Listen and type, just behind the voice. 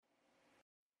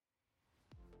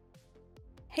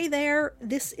Hey there,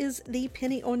 this is the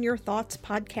Penny on Your Thoughts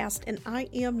podcast, and I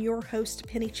am your host,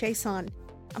 Penny Chason.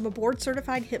 I'm a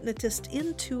board-certified hypnotist,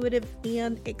 intuitive,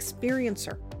 and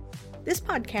experiencer. This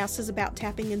podcast is about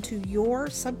tapping into your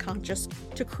subconscious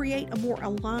to create a more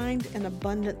aligned and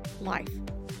abundant life.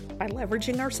 By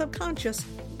leveraging our subconscious,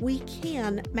 we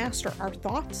can master our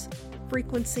thoughts,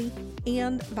 frequency,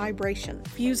 and vibration.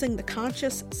 Fusing the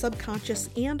conscious, subconscious,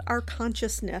 and our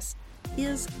consciousness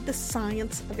is the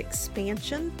science of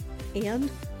expansion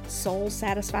and soul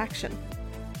satisfaction.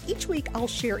 Each week, I'll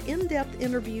share in-depth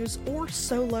interviews or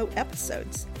solo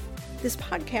episodes. This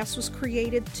podcast was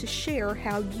created to share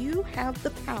how you have the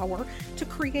power to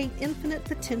create infinite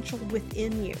potential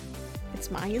within you.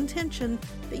 It's my intention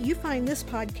that you find this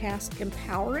podcast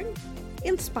empowering,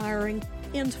 inspiring,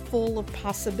 and full of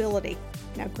possibility.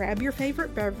 Now grab your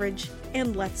favorite beverage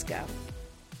and let's go.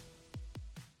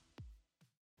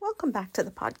 Welcome back to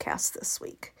the podcast this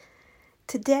week.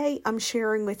 Today, I'm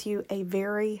sharing with you a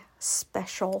very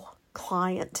special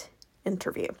client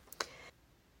interview.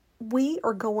 We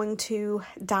are going to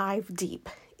dive deep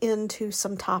into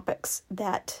some topics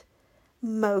that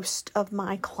most of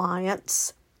my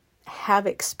clients have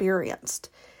experienced.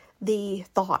 The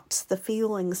thoughts, the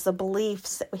feelings, the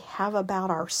beliefs that we have about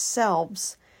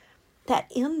ourselves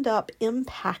that end up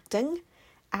impacting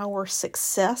our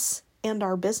success and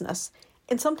our business.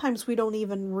 And sometimes we don't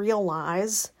even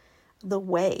realize the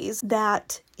ways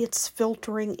that it's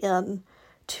filtering in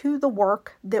to the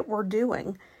work that we're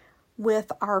doing with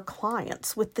our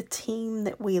clients, with the team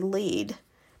that we lead,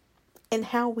 and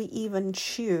how we even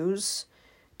choose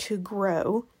to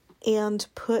grow and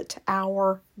put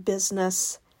our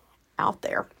business out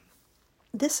there.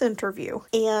 This interview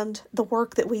and the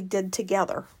work that we did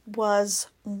together was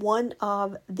one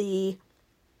of the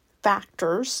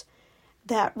factors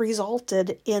that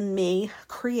resulted in me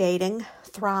creating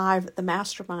Thrive the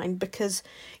Mastermind, because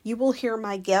you will hear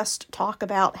my guest talk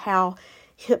about how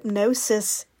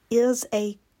hypnosis is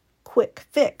a quick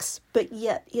fix, but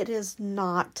yet it is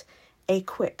not a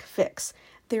quick fix.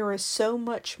 There is so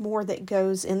much more that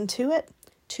goes into it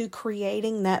to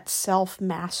creating that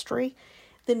self-mastery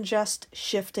than just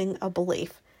shifting a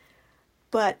belief.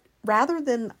 But rather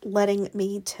than letting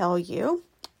me tell you,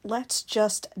 let's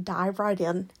just dive right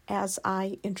in as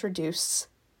I introduce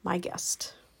my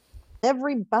guest.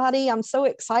 Everybody, I'm so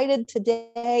excited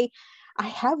today. I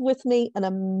have with me an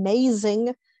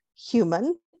amazing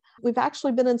human. We've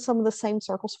actually been in some of the same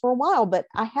circles for a while, but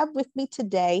I have with me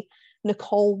today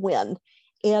Nicole Wehn.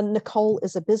 And Nicole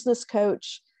is a business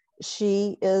coach.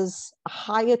 She is a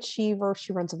high achiever.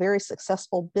 She runs a very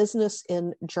successful business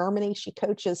in Germany. She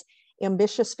coaches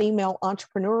ambitious female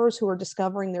entrepreneurs who are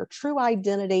discovering their true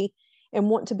identity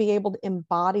and want to be able to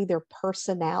embody their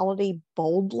personality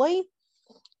boldly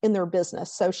in their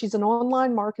business. So she's an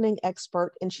online marketing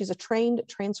expert, and she's a trained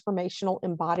transformational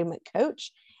embodiment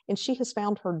coach. And she has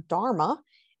found her dharma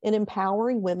in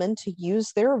empowering women to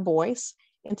use their voice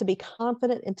and to be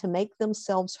confident and to make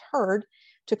themselves heard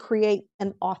to create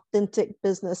an authentic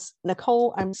business.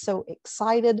 Nicole, I'm so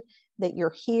excited that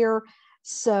you're here.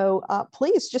 So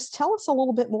please just tell us a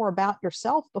little bit more about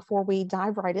yourself before we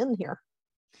dive right in here.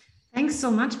 Thanks so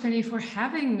much, Penny, for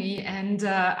having me. And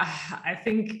I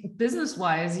think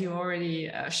business-wise, you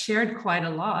already shared quite a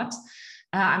lot.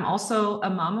 I'm also a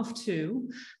mom of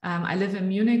two. I live in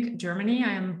Munich, Germany.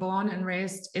 I am born and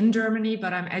raised in Germany,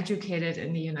 but I'm educated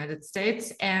in the United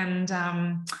States. And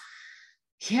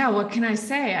what can I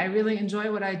say? I really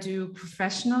enjoy what I do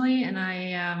professionally, and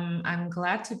I'm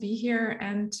glad to be here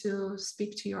and to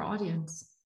speak to your audience.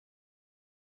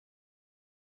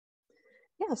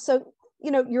 Yeah, so,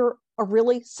 you're a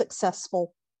really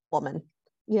successful woman.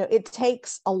 It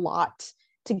takes a lot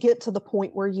to get to the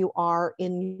point where you are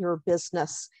in your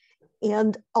business.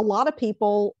 And a lot of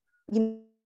people,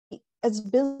 as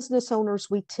business owners,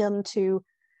 we tend to,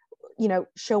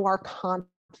 show our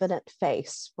confident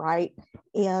face, right?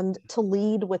 And to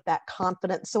lead with that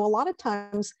confidence. So a lot of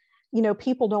times,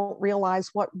 people don't realize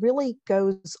what really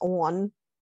goes on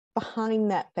behind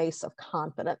that face of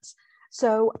confidence.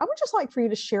 So I would just like for you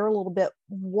to share a little bit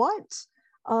what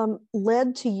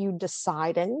led to you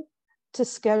deciding to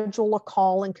schedule a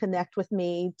call and connect with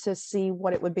me to see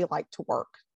what it would be like to work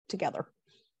together.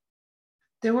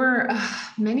 There were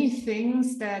many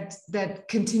things that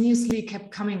continuously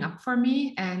kept coming up for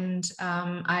me, and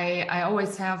I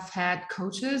always have had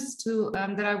coaches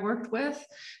that I worked with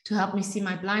to help me see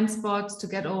my blind spots, to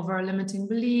get over limiting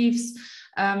beliefs,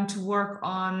 to work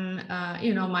on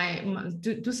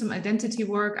do some identity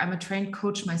work. I'm a trained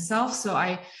coach myself, so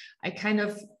I kind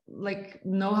of like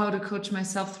know how to coach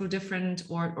myself through different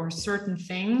or certain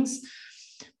things.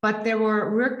 But there were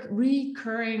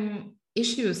recurring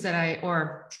issues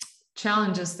or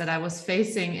challenges that I was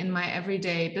facing in my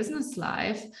everyday business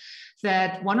life,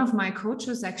 that one of my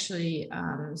coaches actually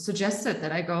suggested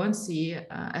that I go and see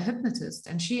a hypnotist,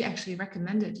 and she actually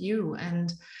recommended you.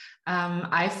 And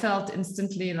I felt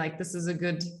instantly like this is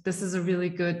a really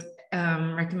good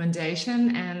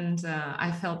recommendation, and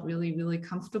I felt really, really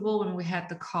comfortable when we had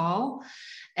the call.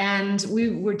 And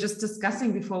we were just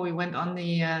discussing before we went on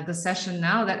the session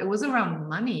now that it was around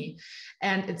money,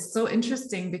 and it's so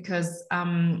interesting because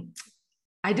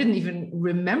I didn't even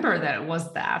remember that it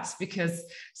was that, because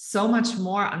so much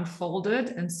more unfolded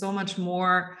and so many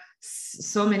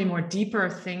more deeper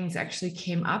things actually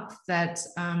came up that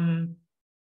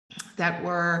that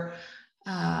were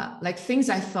like things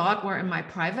I thought were in my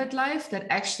private life that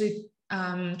actually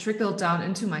trickled down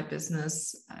into my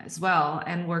business as well,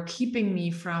 and were keeping me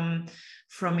from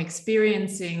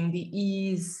experiencing the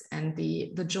ease and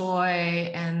the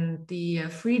joy and the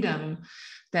freedom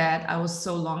that I was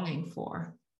so longing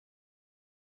for.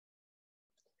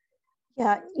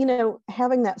 Yeah,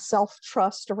 having that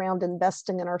self-trust around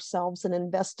investing in ourselves and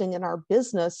investing in our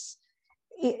business,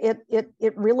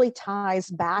 it really ties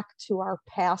back to our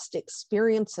past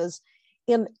experiences.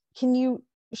 And can you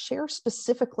share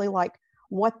specifically like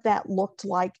what that looked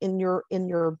like in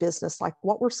your business? Like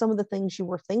what were some of the things you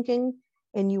were thinking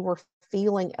and you were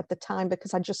feeling at the time?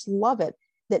 Because I just love it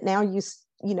that now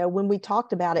when we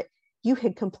talked about it, you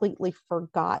had completely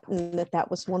forgotten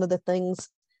that was one of the things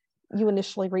you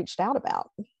initially reached out about.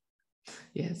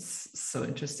 Yes, so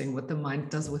interesting what the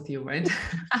mind does with you, right?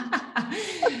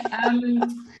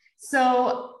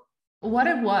 So what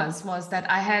it was that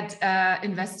I had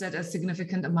invested a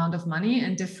significant amount of money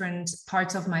in different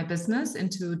parts of my business,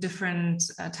 into different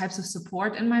types of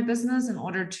support in my business, in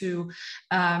order to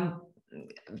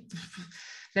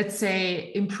let's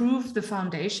say, improve the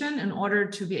foundation in order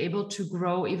to be able to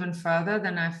grow even further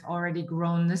than I've already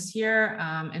grown this year,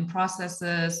 in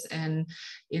processes and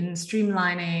in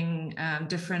streamlining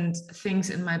different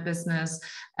things in my business,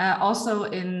 also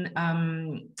in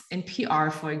PR,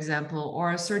 for example,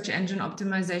 or search engine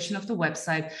optimization of the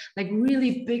website, like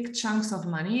really big chunks of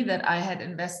money that I had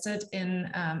invested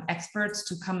in experts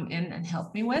to come in and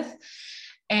help me with.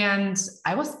 And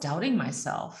I was doubting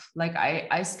myself. Like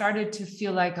I started to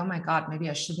feel like, oh my God, maybe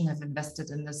I shouldn't have invested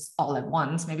in this all at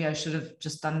once. Maybe I should have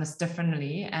just done this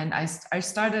differently. And I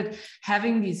started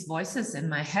having these voices in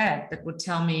my head that would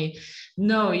tell me,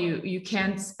 no, you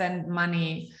can't spend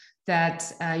money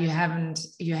that you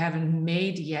haven't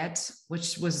made yet,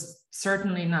 which was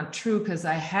certainly not true, because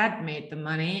I had made the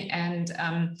money. And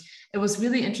it was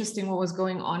really interesting what was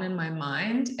going on in my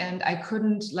mind. And I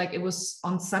couldn't, like, it was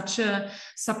on such a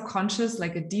subconscious,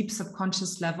 like a deep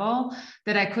subconscious level,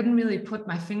 that I couldn't really put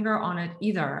my finger on it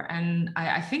either. And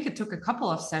I think it took a couple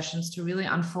of sessions to really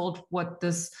unfold what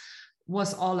this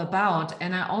was all about.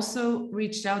 And I also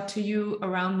reached out to you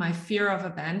around my fear of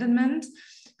abandonment,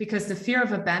 because the fear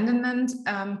of abandonment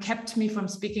kept me from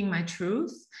speaking my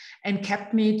truth, and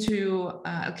kept me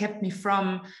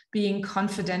from being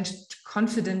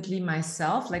confidently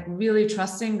myself, like really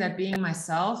trusting that being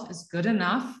myself is good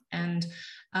enough. And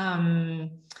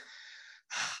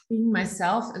being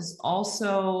myself is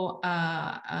also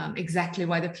exactly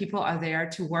why the people are there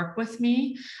to work with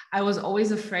me. I was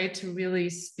always afraid to really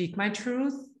speak my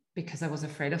truth, because I was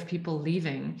afraid of people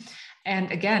leaving. And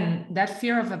again, that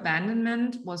fear of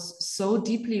abandonment was so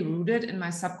deeply rooted in my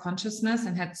subconsciousness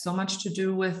and had so much to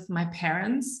do with my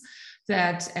parents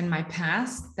and my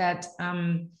past, that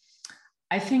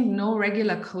I think no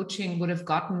regular coaching would have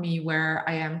gotten me where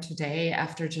I am today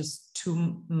after just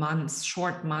 2 months,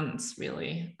 short months,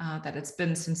 really, that it's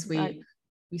been since we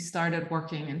started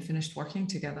working and finished working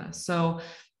together. So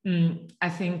I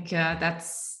think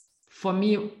that's, for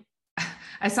me,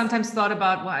 I sometimes thought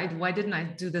about why didn't I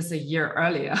do this a year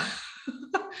earlier?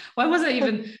 Why was I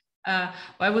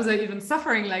even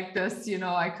suffering like this?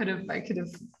 I could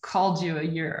have called you a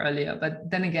year earlier, but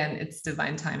then again, it's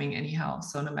divine timing anyhow.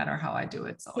 So no matter how I do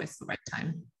it, it's always the right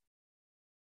time.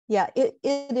 Yeah, it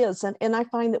is. And I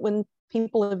find that when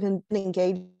people have been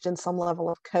engaged in some level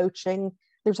of coaching,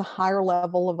 there's a higher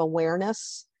level of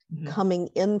awareness coming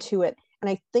into it.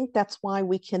 And I think that's why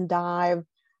we can dive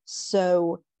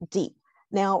so deep.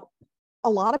 Now, a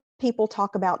lot of people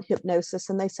talk about hypnosis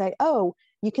and they say, oh,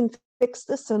 you can fix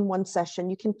this in one session,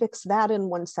 you can fix that in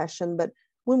one session. But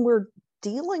when we're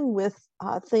dealing with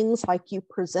things like you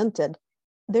presented,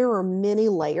 there are many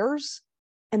layers,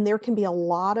 and there can be a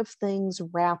lot of things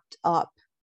wrapped up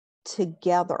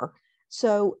together.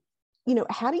 So,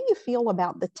 how do you feel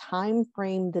about the time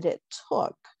frame that it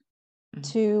took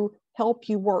to help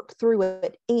you work through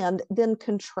it, and then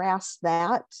contrast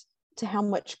that to how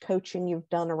much coaching you've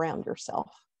done around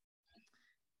yourself?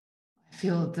 I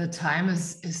feel the time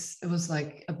it was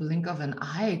like a blink of an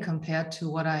eye compared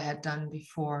to what I had done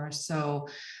before. So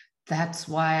that's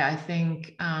why I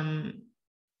think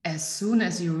as soon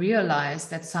as you realize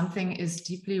that something is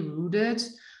deeply rooted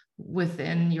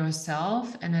within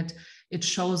yourself and it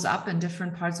shows up in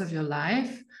different parts of your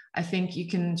life, I think you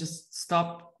can just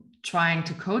stop trying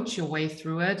to coach your way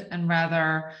through it and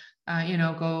rather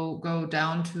go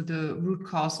down to the root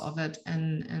cause of it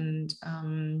and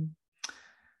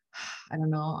I don't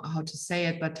know how to say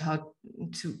it, but how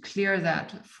to clear that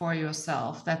for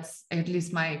yourself. That's at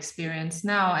least my experience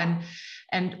now.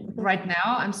 And right now,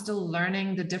 I'm still learning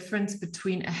the difference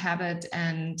between a habit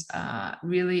and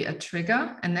really a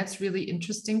trigger. And that's really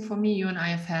interesting for me. You and I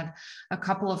have had a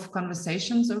couple of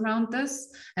conversations around this.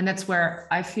 And that's where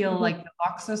I feel like the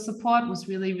boxer support was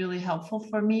really, really helpful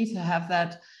for me to have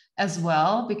that as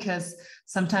well. Because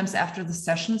sometimes after the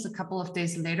sessions, a couple of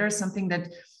days later, something that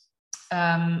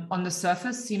on the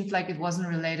surface seemed like it wasn't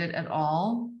related at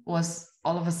all was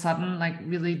all of a sudden like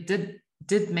really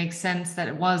did make sense that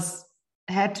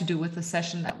had to do with the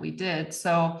session that we did.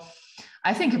 So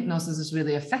I think hypnosis is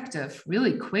really effective,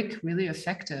 really quick, really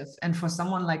effective. And for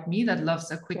someone like me that loves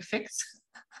a quick fix,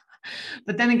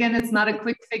 but then again, it's not a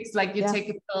quick fix like you take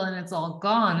a pill and it's all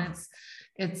gone.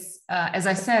 It's as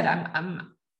I said,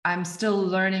 I'm still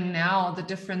learning now the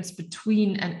difference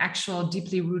between an actual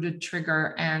deeply rooted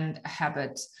trigger and a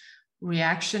habit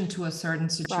reaction to a certain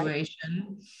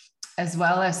situation, as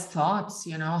well as thoughts,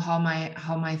 how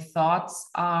my thoughts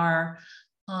are,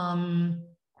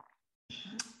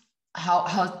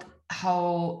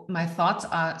 how my thoughts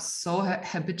are so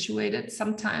habituated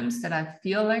sometimes that I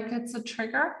feel like it's a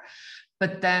trigger,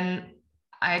 but then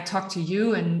I talk to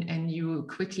you and you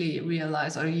quickly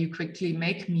realize, or you quickly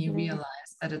make me realize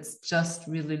that it's just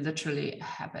really literally a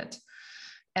habit.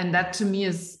 And that to me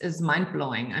is mind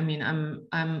blowing. I mean,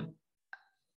 I'm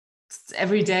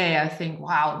every day I think,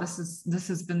 wow, this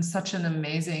has been such an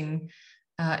amazing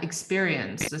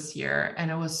experience this year.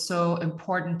 And it was so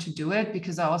important to do it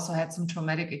because I also had some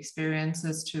traumatic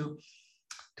experiences to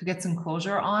get some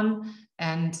closure on.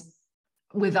 And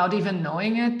without even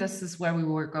knowing it, this is where we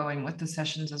were going with the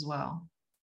sessions as well.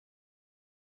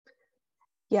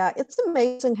 Yeah, it's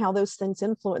amazing how those things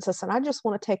influence us. And I just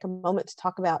want to take a moment to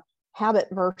talk about habit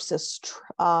versus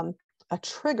a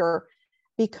trigger,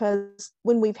 because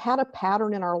when we've had a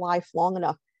pattern in our life long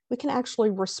enough, we can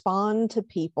actually respond to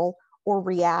people or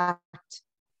react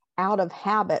out of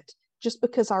habit just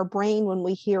because our brain, when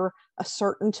we hear a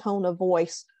certain tone of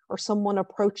voice or someone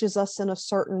approaches us in a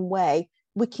certain way,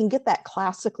 we can get that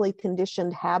classically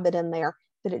conditioned habit in there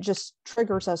that it just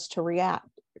triggers us to react,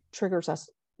 triggers us,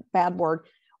 bad word,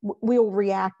 we'll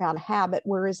react out of habit,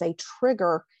 whereas a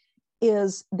trigger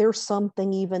is there's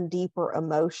something even deeper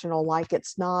emotional, like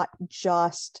it's not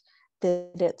just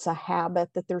that it's a habit,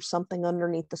 that there's something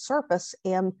underneath the surface,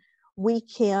 and we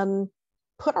can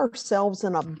put ourselves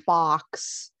in a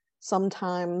box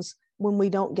sometimes when we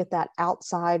don't get that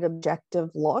outside objective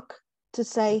look to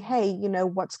say, hey,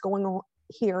 what's going on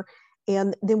here?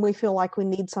 And then we feel like we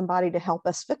need somebody to help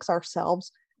us fix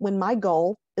ourselves, when my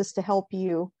goal is to help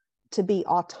you to be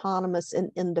autonomous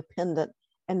and independent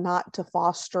and not to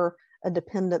foster a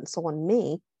dependence on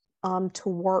me, to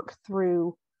work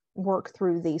through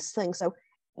these things. So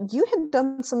you had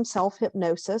done some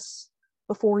self-hypnosis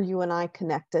before you and I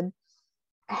connected.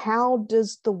 How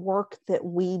does the work that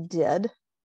we did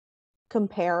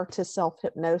compare to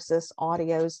self-hypnosis,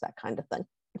 audios, that kind of thing?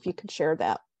 If you could share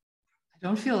that. I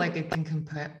don't feel like it can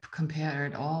compare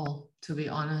at all, to be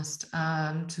honest.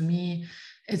 To me,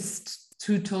 it's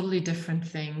two totally different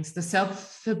things. The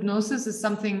self-hypnosis is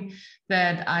something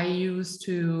that I use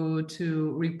to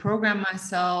reprogram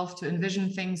myself, to envision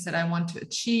things that I want to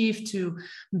achieve, to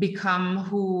become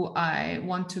who I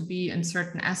want to be in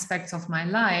certain aspects of my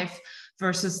life,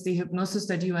 versus the hypnosis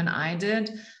that you and I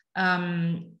did.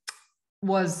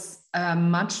 Was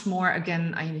much more,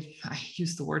 again, I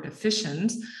use the word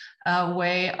efficient,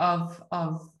 way of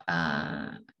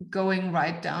going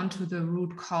right down to the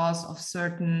root cause of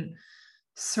certain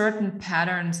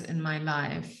patterns in my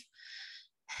life.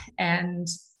 And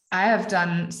I have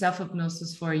done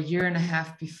self-hypnosis for 1.5 years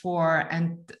before.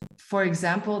 And for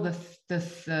example,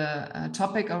 the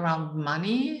topic around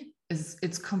money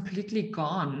it's completely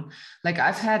gone. Like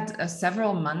I've had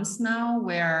several months now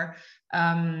where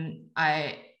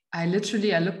I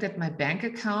looked at my bank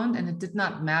account and it did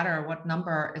not matter what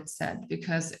number it said,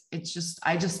 because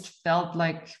I just felt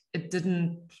like it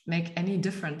didn't make any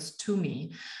difference to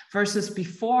me, versus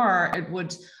before it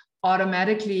would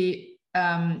automatically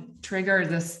trigger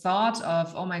this thought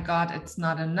of, oh my God, it's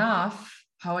not enough.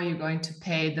 How are you going to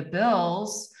pay the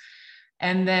bills?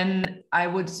 And then I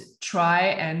would try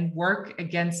and work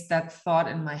against that thought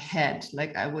in my head.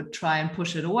 Like I would try and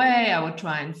push it away. I would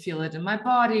try and feel it in my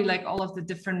body, like all of the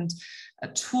different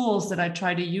tools that I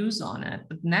try to use on it.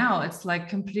 But now it's like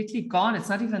completely gone. It's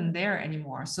not even there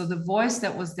anymore. So the voice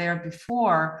that was there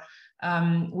before,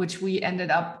 which we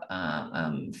ended up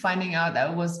finding out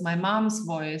that was my mom's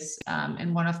voice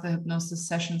in one of the hypnosis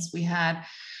sessions we had,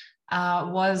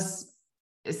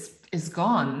 is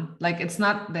gone. Like it's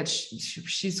not that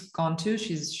she's gone too,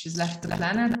 she's left the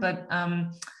planet, but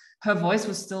her voice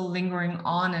was still lingering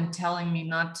on and telling me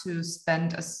not to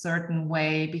spend a certain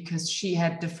way because she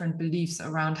had different beliefs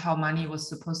around how money was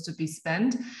supposed to be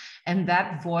spent. And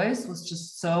that voice was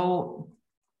just so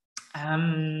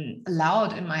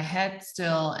loud in my head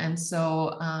still, and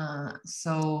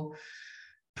so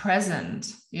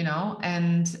present, you know.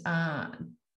 And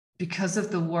because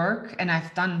of the work, and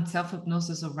I've done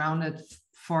self-hypnosis around it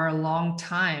for a long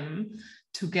time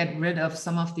to get rid of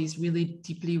some of these really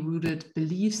deeply rooted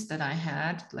beliefs that I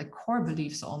had, like core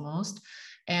beliefs almost.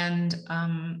 And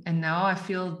now I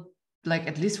feel like,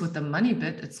 at least with the money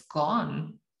bit, it's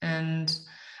gone. And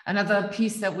another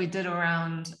piece that we did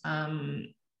around,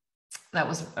 that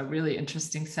was a really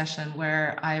interesting session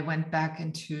where I went back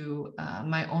into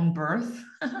my own birth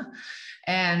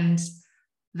and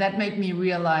that made me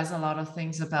realize a lot of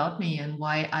things about me and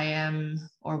why I am,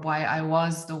 or why I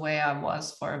was the way I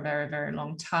was for a very, very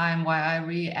long time, why I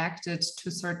reacted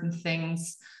to certain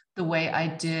things the way I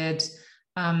did,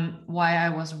 why I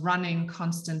was running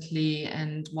constantly,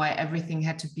 and why everything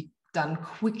had to be done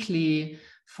quickly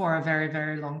for a very,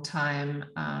 very long time,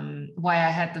 why I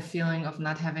had the feeling of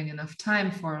not having enough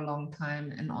time for a long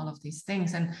time, and all of these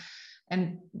things.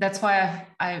 And that's why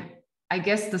I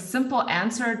guess the simple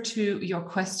answer to your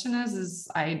question is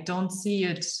I don't see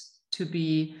it to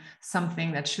be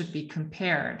something that should be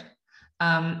compared.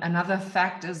 Another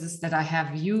fact is that I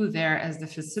have you there as the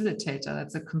facilitator.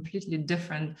 That's a completely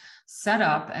different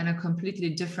setup and a completely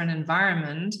different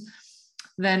environment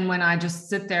than when I just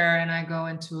sit there and I go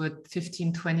into a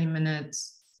 15, 20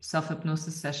 minutes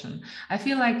self-hypnosis session. I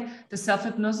feel like the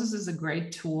self-hypnosis is a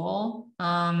great tool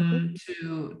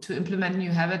to implement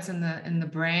new habits in the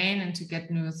brain and to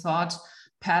get new thought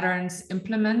patterns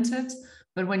implemented.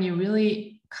 But when you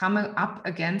really come up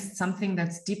against something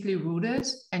that's deeply rooted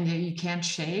and you can't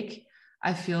shake,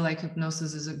 I feel like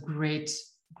hypnosis is a great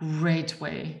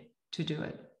way to do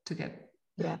it, to get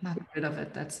not rid of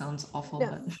it. That sounds awful,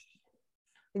 but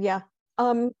yeah.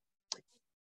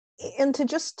 And to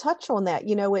just touch on that,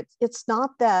 you know, it's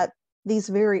not that these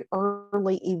very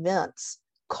early events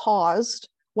caused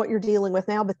what you're dealing with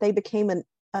now, but they became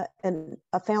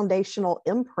a foundational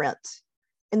imprint,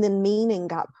 and then meaning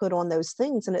got put on those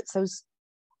things. And it's those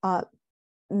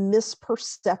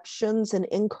misperceptions and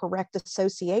incorrect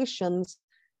associations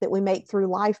that we make through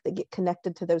life that get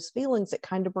connected to those feelings that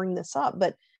kind of bring this up.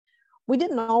 But we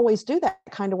didn't always do that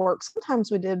kind of work.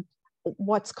 Sometimes we did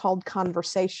what's called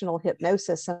conversational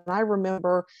hypnosis. And I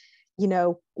remember, you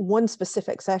know, one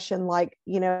specific session, like,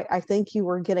 you know, I think you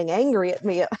were getting angry at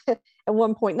me at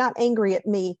one point, not angry at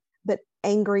me, but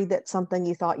angry that something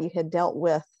you thought you had dealt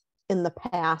with in the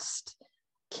past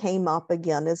came up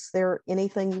again. Is there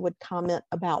anything you would comment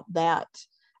about that?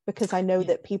 Because I know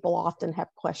that people often have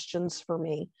questions for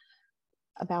me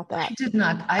about that.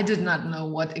 I did not know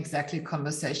what exactly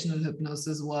conversational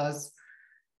hypnosis was.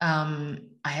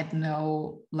 I had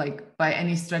no, like, by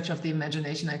any stretch of the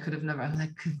imagination, I could have never, I'm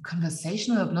like,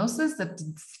 conversational hypnosis? That's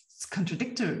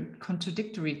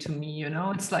contradictory to me, you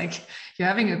know? It's like you're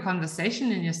having a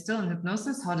conversation and you're still in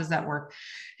hypnosis. How does that work?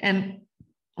 And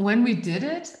when we did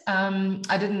it,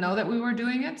 I didn't know that we were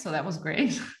doing it. So that was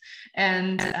great.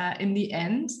 And in the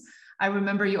end, I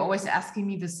remember you always asking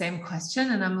me the same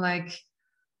question. And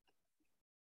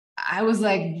I was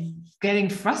like getting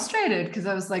frustrated because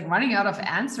I was like running out of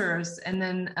answers. And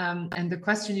then, and the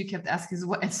question you kept asking is,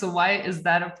 so why is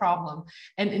that a problem?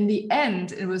 And in the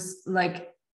end, it was like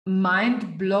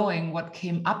mind blowing what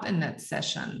came up in that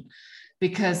session,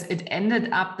 because it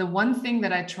ended up, the one thing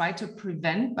that I tried to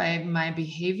prevent by my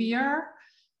behavior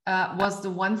was the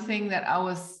one thing that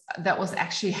was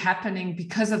actually happening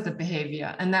because of the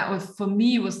behavior. And that was, for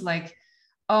me, was like,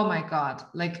 oh my God,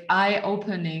 like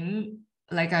eye-opening,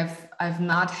 like I've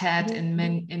not had in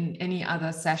any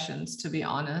other sessions, to be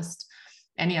honest,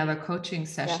 any other coaching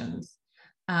sessions.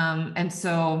 And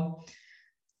so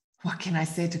what can I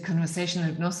say to conversational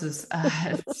hypnosis?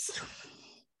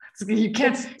 You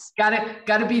can't,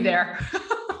 gotta be there.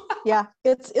 Yeah,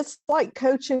 it's like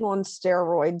coaching on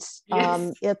steroids.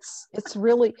 Yes. It's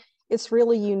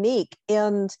really unique.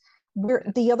 And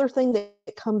the other thing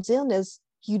that comes in is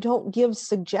you don't give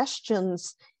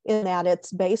suggestions in that.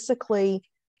 It's basically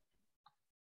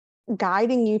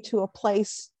guiding you to a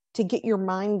place to get your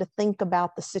mind to think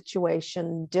about the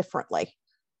situation differently.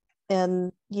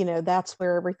 And, that's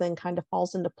where everything kind of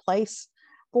falls into place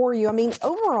for you. I mean,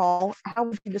 overall, how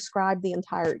would you describe the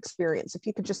entire experience? If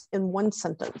you could just in one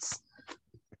sentence.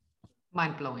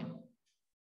 Mind blowing.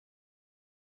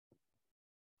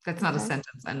 That's not a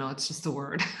sentence. I know, it's just a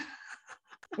word.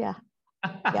 Yeah.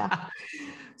 Yeah.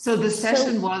 So the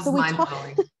session was mind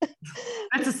blowing.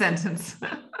 That's a sentence.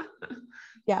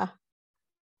 Yeah.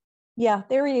 Yeah,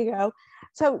 there you go.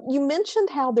 So you mentioned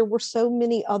how there were so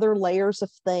many other layers of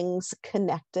things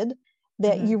connected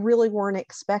that you really weren't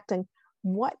expecting.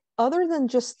 What, other than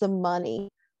just the money,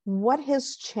 what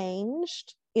has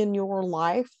changed in your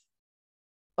life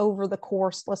over the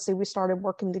course? Let's see, we started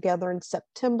working together in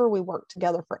September. We worked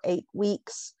together for 8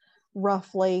 weeks,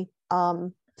 roughly.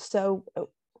 So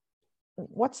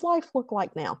what's life look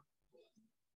like now?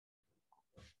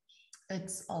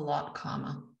 It's a lot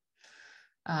calmer.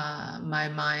 My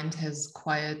mind has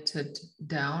quieted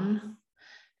down,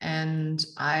 and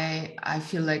I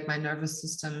feel like my nervous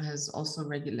system has also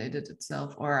regulated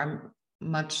itself, or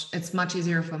it's much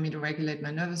easier for me to regulate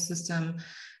my nervous system,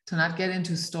 to not get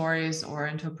into stories or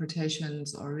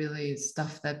interpretations or really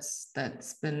stuff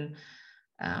that's been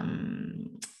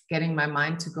getting my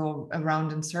mind to go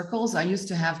around in circles. I used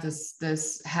to have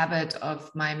this habit of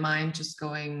my mind just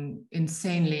going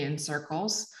insanely in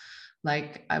circles.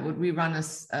 Like I would rerun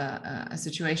a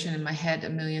situation in my head a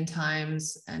million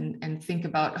times and think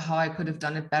about how I could have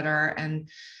done it better. And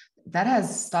that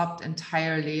has stopped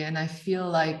entirely. And I feel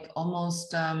like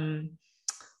almost,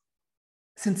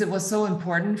 since it was so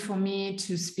important for me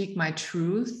to speak my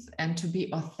truth and to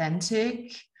be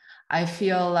authentic, I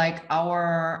feel like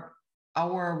our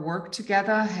work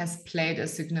together has played a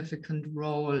significant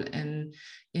role in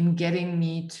getting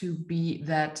me to be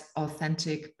that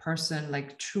authentic person,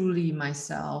 like truly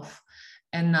myself,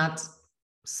 and not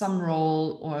some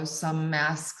role or some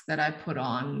mask that I put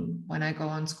on when I go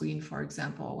on screen, for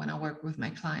example, when I work with my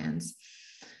clients.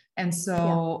 And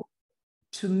so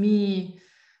to me,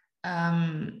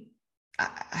 I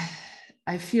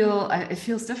feel it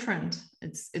feels different.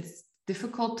 It's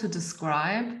difficult to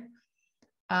describe.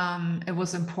 It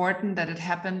was important that it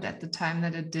happened at the time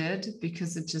that it did,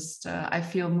 because it just, I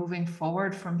feel moving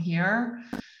forward from here,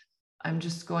 I'm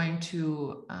just going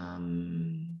to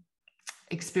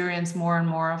experience more and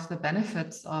more of the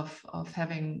benefits of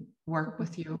having work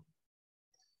with you.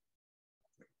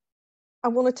 I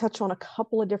want to touch on a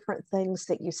couple of different things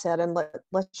that you said, and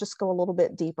let's just go a little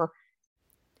bit deeper.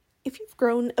 If you've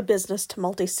grown a business to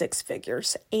multi-six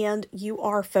figures and you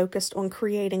are focused on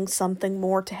creating something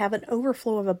more to have an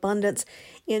overflow of abundance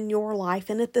in your life,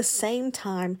 and at the same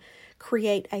time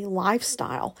create a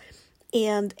lifestyle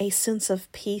and a sense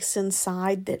of peace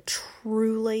inside that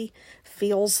truly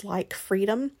feels like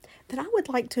freedom, then I would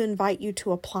like to invite you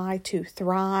to apply to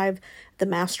Thrive the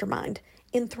Mastermind.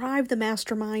 In Thrive the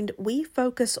Mastermind, we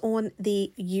focus on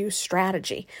the you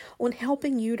strategy, on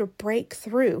helping you to break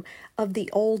through of the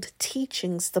old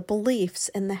teachings, the beliefs,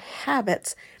 and the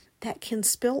habits that can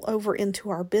spill over into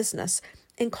our business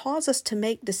and cause us to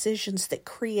make decisions that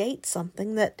create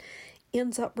something that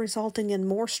ends up resulting in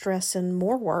more stress and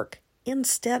more work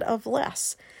instead of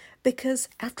less. Because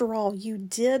after all, you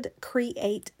did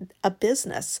create a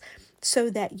business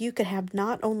so that you could have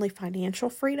not only financial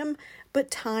freedom, but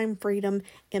time freedom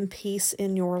and peace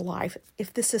in your life.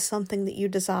 If this is something that you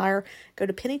desire, go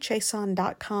to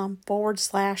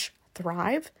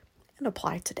pennychason.com/thrive and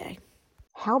apply today.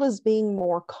 How does being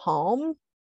more calm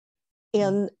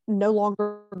and no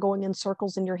longer going in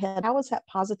circles in your head, how is that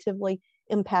positively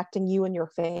impacting you and your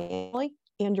family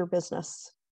and your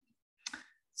business?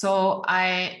 So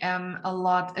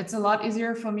it's a lot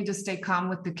easier for me to stay calm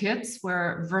with the kids,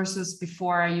 versus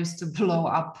before I used to blow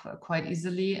up quite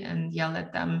easily and yell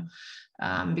at them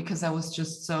because I was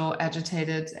just so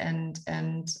agitated and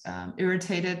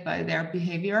irritated by their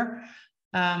behavior.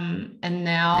 And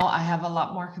now I have a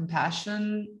lot more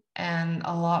compassion and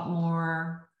a lot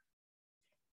more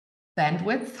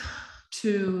bandwidth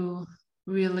to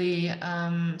really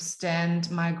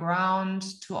stand my ground,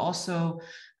 to also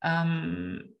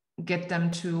get them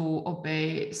to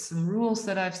obey some rules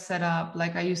that I've set up.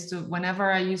 Like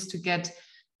whenever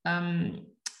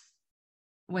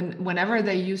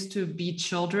they used to be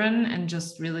children and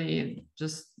just really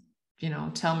just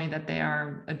tell me that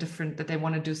that they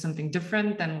want to do something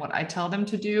different than what I tell them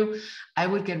to do, I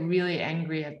would get really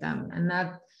angry at them. And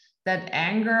that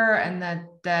anger and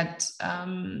that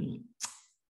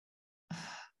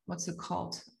what's it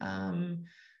called?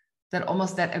 That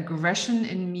almost that aggression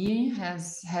in me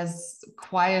has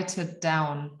quieted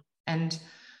down. And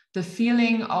the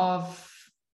feeling of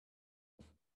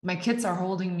my kids are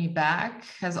holding me back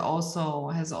has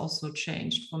also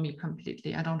changed for me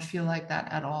completely. I don't feel like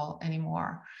that at all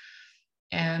anymore.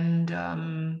 And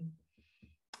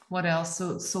what else?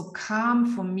 So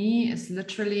calm for me is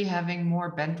literally having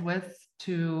more bandwidth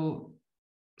to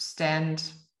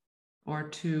stand or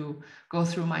to go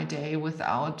through my day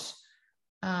without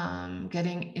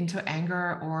getting into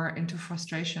anger or into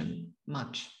frustration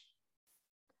much.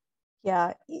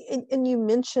 Yeah. And you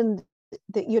mentioned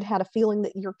that you'd had a feeling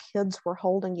that your kids were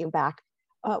holding you back.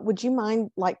 Would you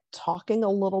mind like talking a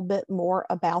little bit more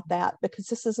about that? Because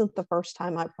this isn't the first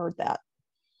time I've heard that.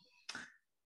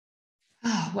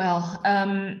 Well,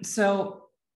 I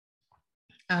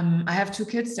have two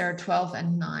kids, they're 12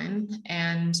 and 9,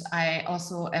 and I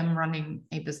also am running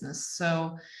a business.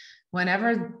 So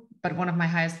but one of my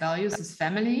highest values is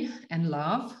family and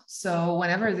love. So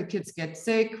whenever the kids get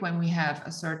sick, when we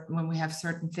have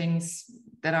certain things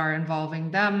that are involving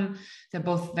them, they're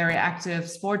both very active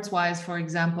sports-wise, for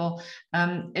example,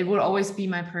 it will always be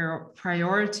my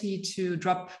priority to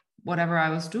drop whatever I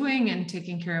was doing and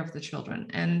taking care of the children.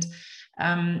 And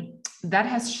that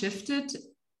has shifted.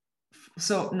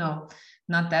 So no,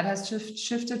 not that has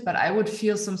shifted, but I would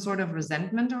feel some sort of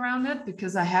resentment around it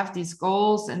because I have these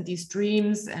goals and these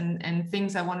dreams and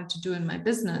things I wanted to do in my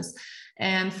business.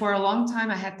 And for a long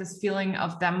time, I had this feeling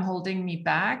of them holding me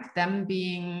back,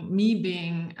 me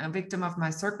being a victim of my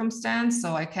circumstance.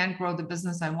 So I can't grow the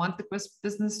business I want the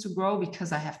business to grow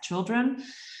because I have children.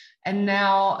 And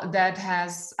now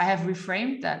I have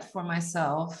reframed that for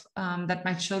myself, that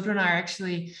my children are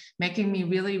actually making me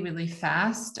really, really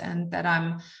fast, and that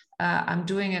I'm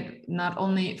doing it not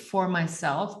only for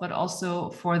myself, but also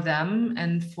for them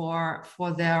and for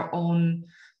their own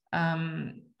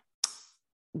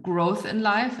growth in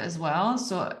life as well.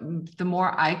 So the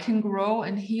more I can grow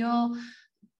and heal,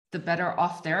 the better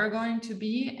off they're going to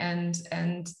be. And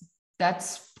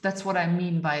that's what I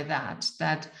mean by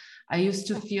that I used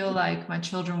to feel like my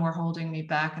children were holding me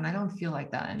back, and I don't feel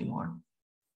like that anymore.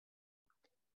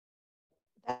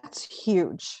 That's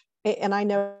huge. And I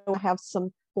know I have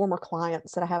some former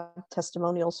clients that I have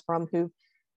testimonials from who,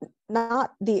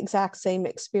 not the exact same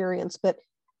experience, but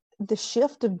the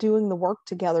shift of doing the work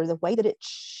together, the way that it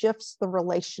shifts the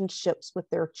relationships with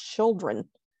their children,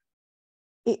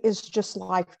 it is just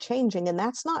life changing. And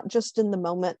that's not just in the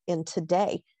moment in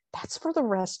today, that's for the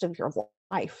rest of your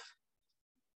life.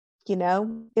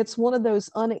 It's one of those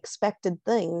unexpected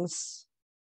things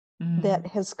that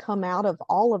has come out of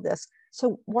all of this.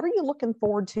 So what are you looking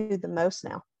forward to the most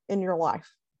now in your life?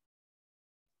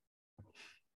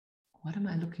 What am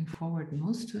I looking forward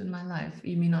most to in my life?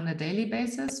 You mean on a daily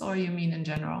basis, or you mean in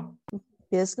general?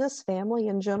 Business, family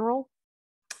in general?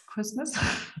 Christmas?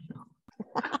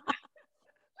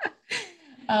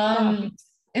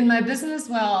 In my business,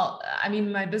 well, I mean,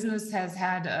 my business has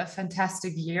had a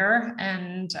fantastic year,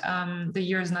 and the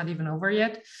year is not even over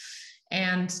yet.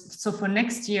 And so for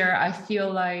next year, I feel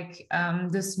like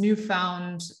this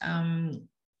newfound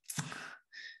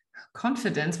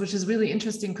confidence, which is really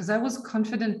interesting because I was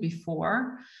confident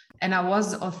before and I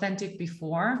was authentic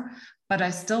before, but I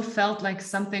still felt like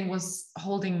something was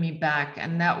holding me back.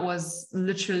 And that was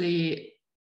literally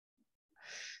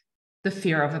the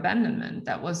fear of abandonment.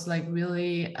 That was like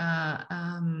really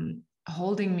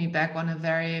holding me back on a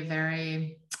very,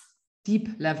 very deep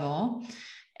level.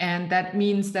 And that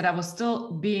means that I was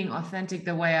still being authentic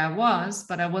the way I was,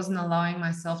 but I wasn't allowing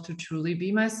myself to truly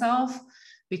be myself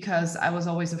because I was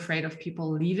always afraid of people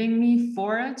leaving me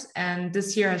for it. And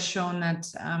this year has shown that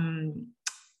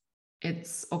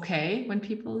it's okay when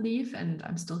people leave, and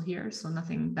I'm still here, so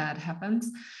nothing bad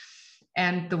happens.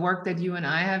 And the work that you and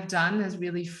I have done has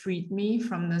really freed me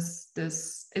from this.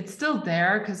 It's still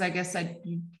there because I guess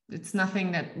it's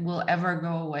nothing that will ever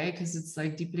go away because it's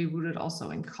like deeply rooted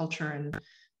also in culture and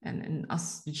in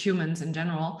us humans in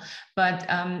general. But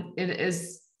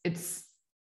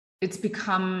it's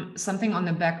become something on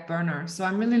the back burner. So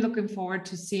I'm really looking forward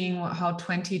to seeing how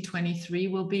 2023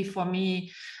 will be for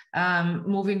me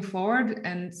moving forward.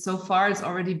 And so far, it's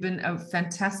already been a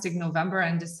fantastic November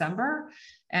and December.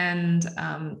 And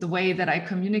the way that I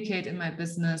communicate in my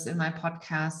business, in my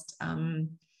podcast,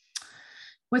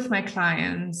 With my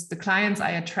clients, the clients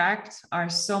I attract are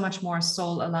so much more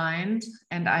soul aligned.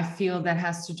 And I feel that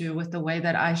has to do with the way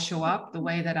that I show up, the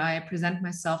way that I present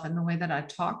myself, and the way that I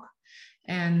talk,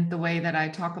 and the way that I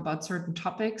talk about certain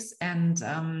topics. And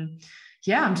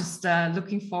yeah, I'm just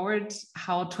looking forward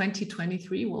how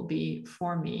 2023 will be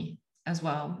for me as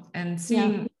well, and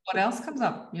seeing what else comes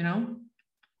up, you know?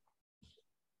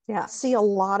 Yeah, I see a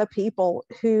lot of people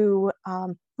who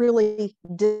really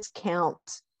discount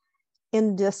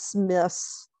and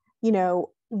dismiss,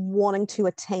 wanting to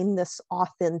attain this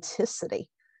authenticity.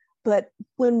 But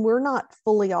when we're not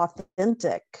fully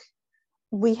authentic,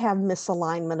 we have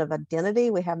misalignment of identity,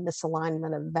 we have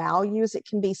misalignment of values. It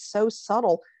can be so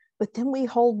subtle, but then we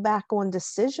hold back on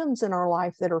decisions in our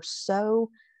life that are so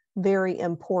very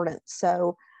important.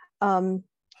 So,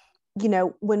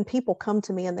 when people come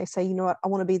to me and they say, you know what, I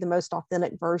want to be the most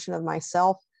authentic version of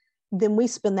myself, then we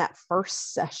spend that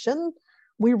first session,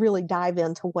 we really dive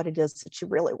into what it is that you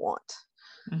really want,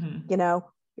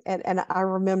 and I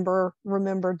remember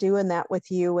doing that with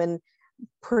you, and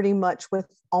pretty much with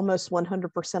almost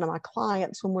 100% of my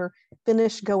clients, when we're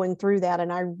finished going through that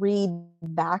and I read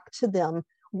back to them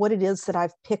what it is that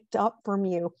I've picked up from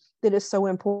you that is so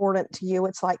important to you,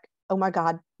 it's like, oh my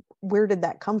God, where did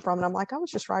that come from? And I'm like, I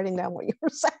was just writing down what you were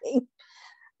saying.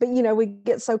 But, we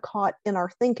get so caught in our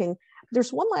thinking.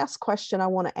 There's one last question I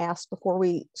want to ask before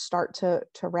we start to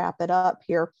wrap it up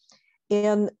here.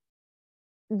 And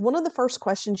one of the first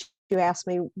questions you asked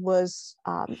me was,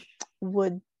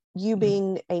 would you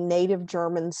being a native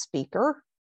German speaker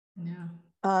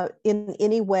in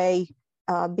any way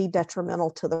be detrimental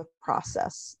to the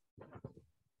process?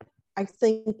 I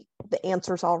think the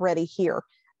answer's already here,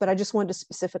 but I just wanted to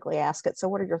specifically ask it. So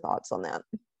what are your thoughts on that?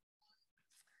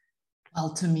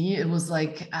 Well, to me, it was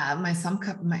like I'm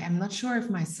not sure if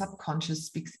my subconscious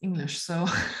speaks English. So,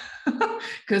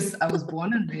 because I was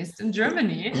born and raised in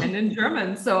Germany and in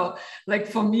German. So like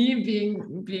for me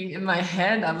being in my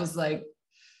head, I was like,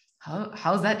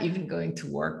 how's that even going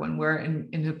to work when we're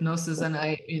in hypnosis and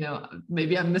I,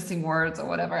 maybe I'm missing words or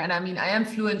whatever. And I mean, I am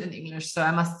fluent in English, so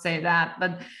I must say that.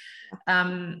 But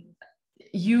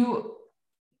you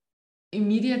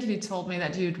immediately told me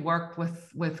that you'd worked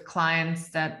with clients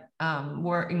that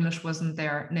where English wasn't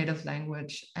their native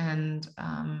language. And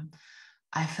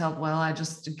I felt, well, I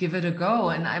just give it a go.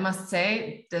 And I must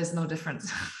say, there's no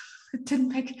difference. It didn't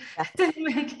make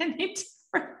any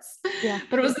difference. Yeah.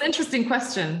 But it was an interesting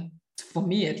question for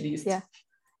me, at least. Yeah.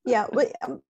 Yeah. But,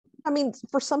 I mean,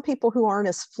 for some people who aren't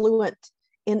as fluent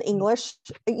in English,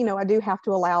 I do have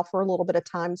to allow for a little bit of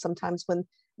time sometimes when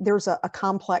there's a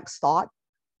complex thought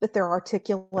that they're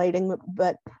articulating.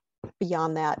 But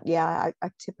beyond that, yeah, I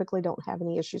typically don't have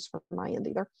any issues from my end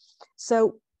either.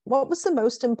 So what was the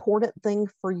most important thing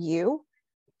for you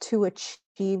to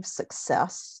achieve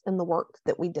success in the work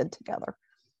that we did together?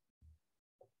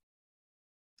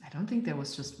 I don't think there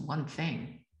was just one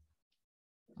thing.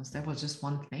 There was just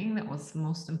one thing that was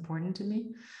most important to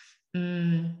me.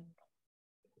 To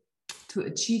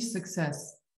achieve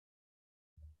success.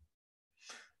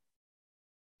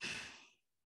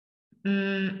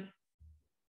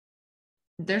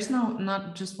 There's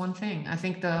not just one thing. I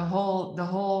think the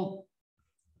whole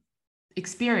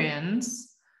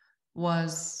experience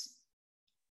was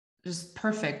just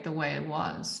perfect the way it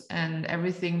was, and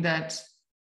everything that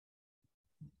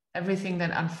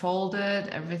unfolded,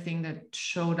 everything that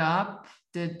showed up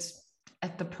did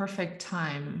at the perfect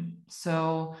time.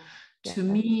 So to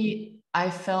me, I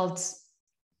felt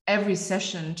every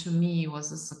session to me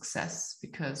was a success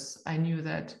because I knew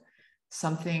that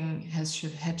something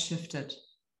had shifted.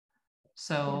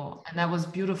 So, and that was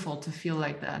beautiful to feel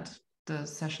like that, the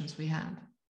sessions we had.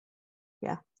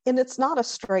 Yeah. And it's not a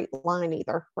straight line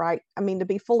either, right? I mean, to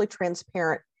be fully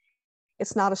transparent,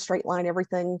 it's not a straight line.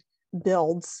 Everything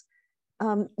builds.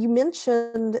 You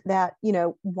mentioned that,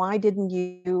 why didn't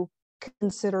you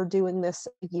consider doing this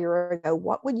a year ago?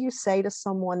 What would you say to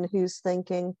someone who's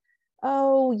thinking,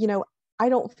 oh, I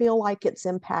don't feel like it's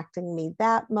impacting me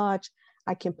that much.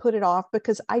 I can put it off?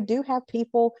 Because I do have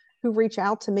people who reach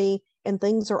out to me and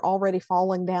things are already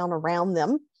falling down around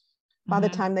them by the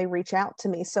time they reach out to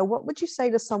me. So what would you say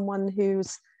to someone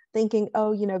who's thinking,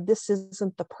 oh, this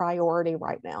isn't the priority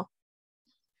right now?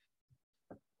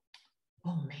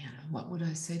 Oh man, what would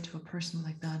I say to a person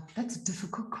like that? That's a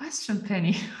difficult question,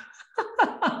 Penny.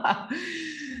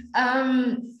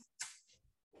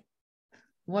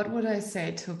 What would I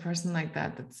say to a person like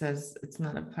that says it's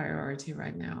not a priority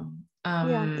right now?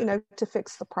 To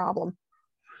fix the problem.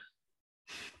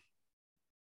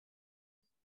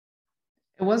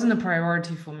 It wasn't a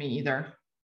priority for me either,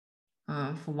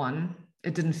 for one.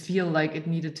 it didn't feel like it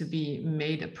needed to be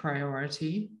made a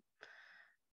priority.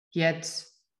 Yet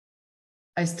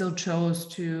I still chose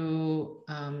to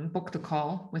book the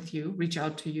call with you, reach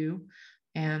out to you,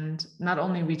 and not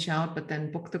only reach out, but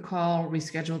then book the call,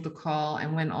 reschedule the call,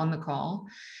 and went on the call.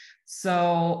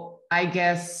 So I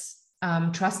guess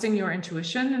trusting your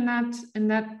intuition in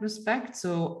that respect.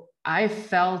 So I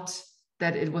felt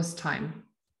that it was time.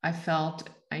 I felt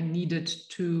I needed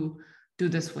to do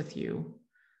this with you,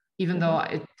 even though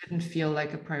it didn't feel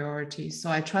like a priority. So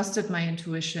I trusted my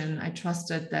intuition. I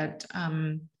trusted that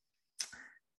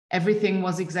everything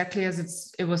was exactly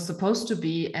as it was supposed to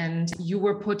be. And you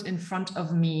were put in front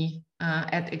of me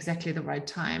at exactly the right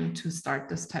time to start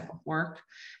this type of work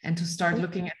and to start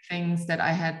looking at things that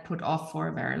I had put off for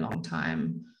a very long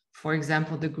time. For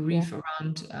example, the grief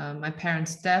around my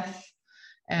parents' death.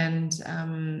 And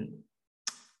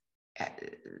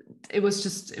it was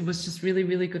just really,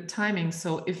 really good timing.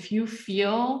 So if you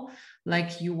feel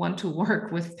like you want to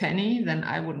work with Penny, then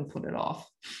I wouldn't put it off.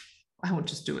 I would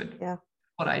just do it. Yeah.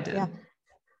 What I did. Yeah.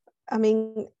 I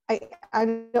mean, I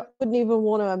wouldn't even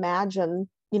want to imagine,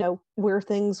 where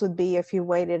things would be if you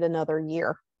waited another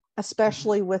year,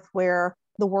 especially with where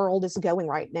the world is going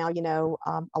right now.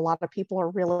 A lot of people are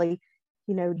really,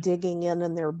 digging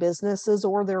in their businesses,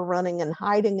 or they're running and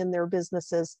hiding in their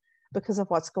businesses because of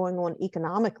what's going on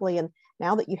economically. And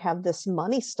now that you have this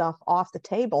money stuff off the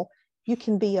table, you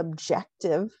can be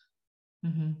objective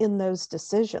in those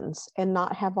decisions and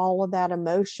not have all of that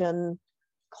emotion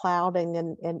clouding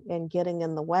and getting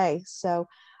in the way. So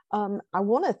I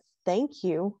want to thank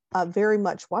you very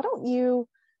much. Why don't you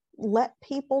let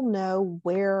people know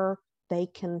where they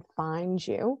can find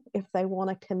you if they want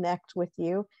to connect with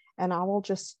you, and I will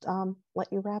just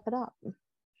let you wrap it up.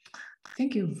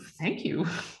 Thank you.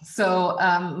 So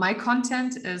my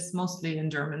content is mostly in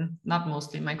German, not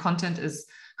mostly. My content is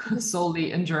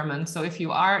solely in German. So if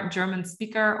you are a German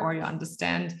speaker or you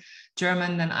understand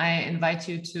German, then I invite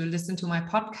you to listen to my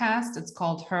podcast. It's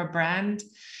called Her Brand.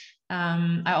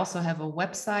 I also have a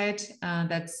website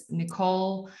that's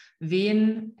Nicole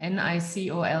Wehn,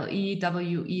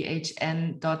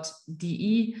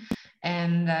 NicoleWehn.de.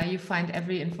 And you find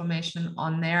every information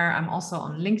on there. I'm also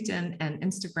on LinkedIn and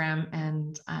Instagram,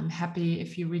 and I'm happy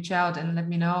if you reach out and let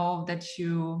me know that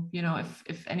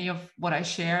if any of what I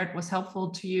shared was helpful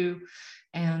to you.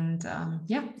 And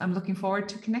I'm looking forward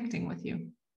to connecting with you.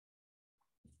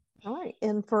 All right.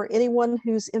 And for anyone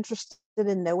who's interested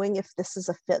in knowing if this is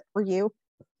a fit for you,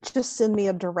 just send me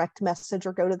a direct message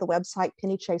or go to the website,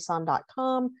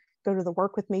 pennychason.com, go to the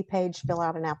Work With Me page, fill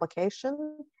out an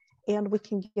application, and we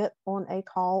can get on a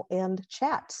call and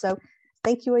chat. So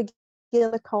thank you again,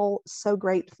 Nicole. So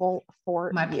grateful for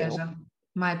My you. pleasure.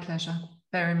 My pleasure.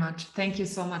 Very much. Thank you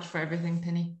so much for everything,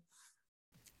 Penny.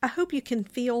 I hope you can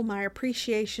feel my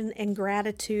appreciation and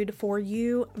gratitude for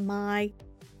you, my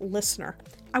listener.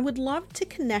 I would love to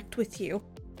connect with you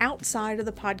outside of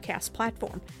the podcast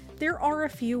platform. There are a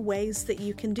few ways that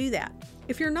you can do that.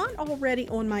 If you're not already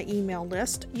on my email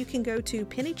list, you can go to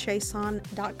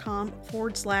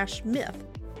pennychason.com/myth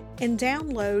and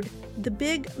download the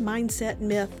Big Mindset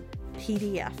Myth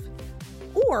PDF.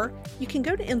 Or you can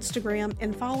go to Instagram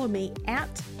and follow me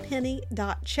at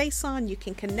penny.chason. You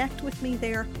can connect with me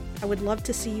there. I would love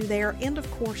to see you there. And of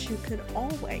course, you could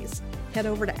always head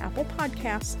over to Apple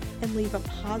Podcasts and leave a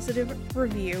positive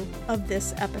review of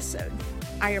this episode.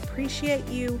 I appreciate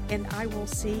you, and I will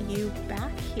see you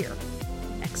back here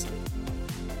next week.